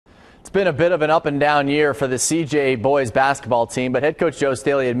It's been a bit of an up and down year for the CJ boys basketball team, but head coach Joe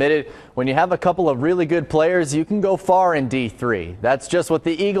Staley admitted when you have a couple of really good players, you can go far in D3. That's just what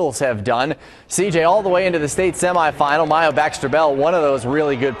the Eagles have done. CJ all the way into the state semifinal. Myo Baxter-Bell, one of those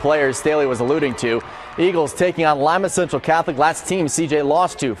really good players Staley was alluding to. Eagles taking on Lima Central Catholic. Last team CJ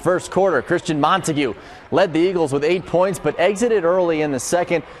lost to. First quarter, Christian Montague led the Eagles with 8 points, but exited early in the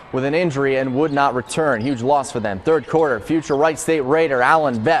second with an injury and would not return. Huge loss for them. Third quarter, future Wright State Raider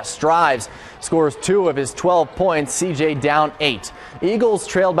Allen Vest drives, scores 2 of his 12 points. CJ down 8. Eagles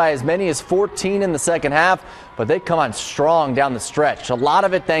trailed by as many as 14 in the second half, but they come on strong down the stretch. A lot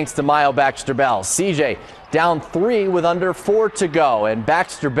of it thanks to Myo Baxter-Bell. CJ down 3 with under 4 to go, and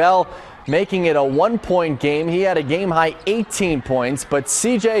Baxter-Bell making it a 1-point game. He had a game-high 18 points, but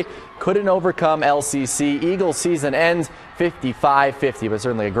CJ couldn't overcome LCC. Eagles season ends 55-50, but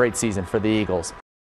certainly a great season for the Eagles.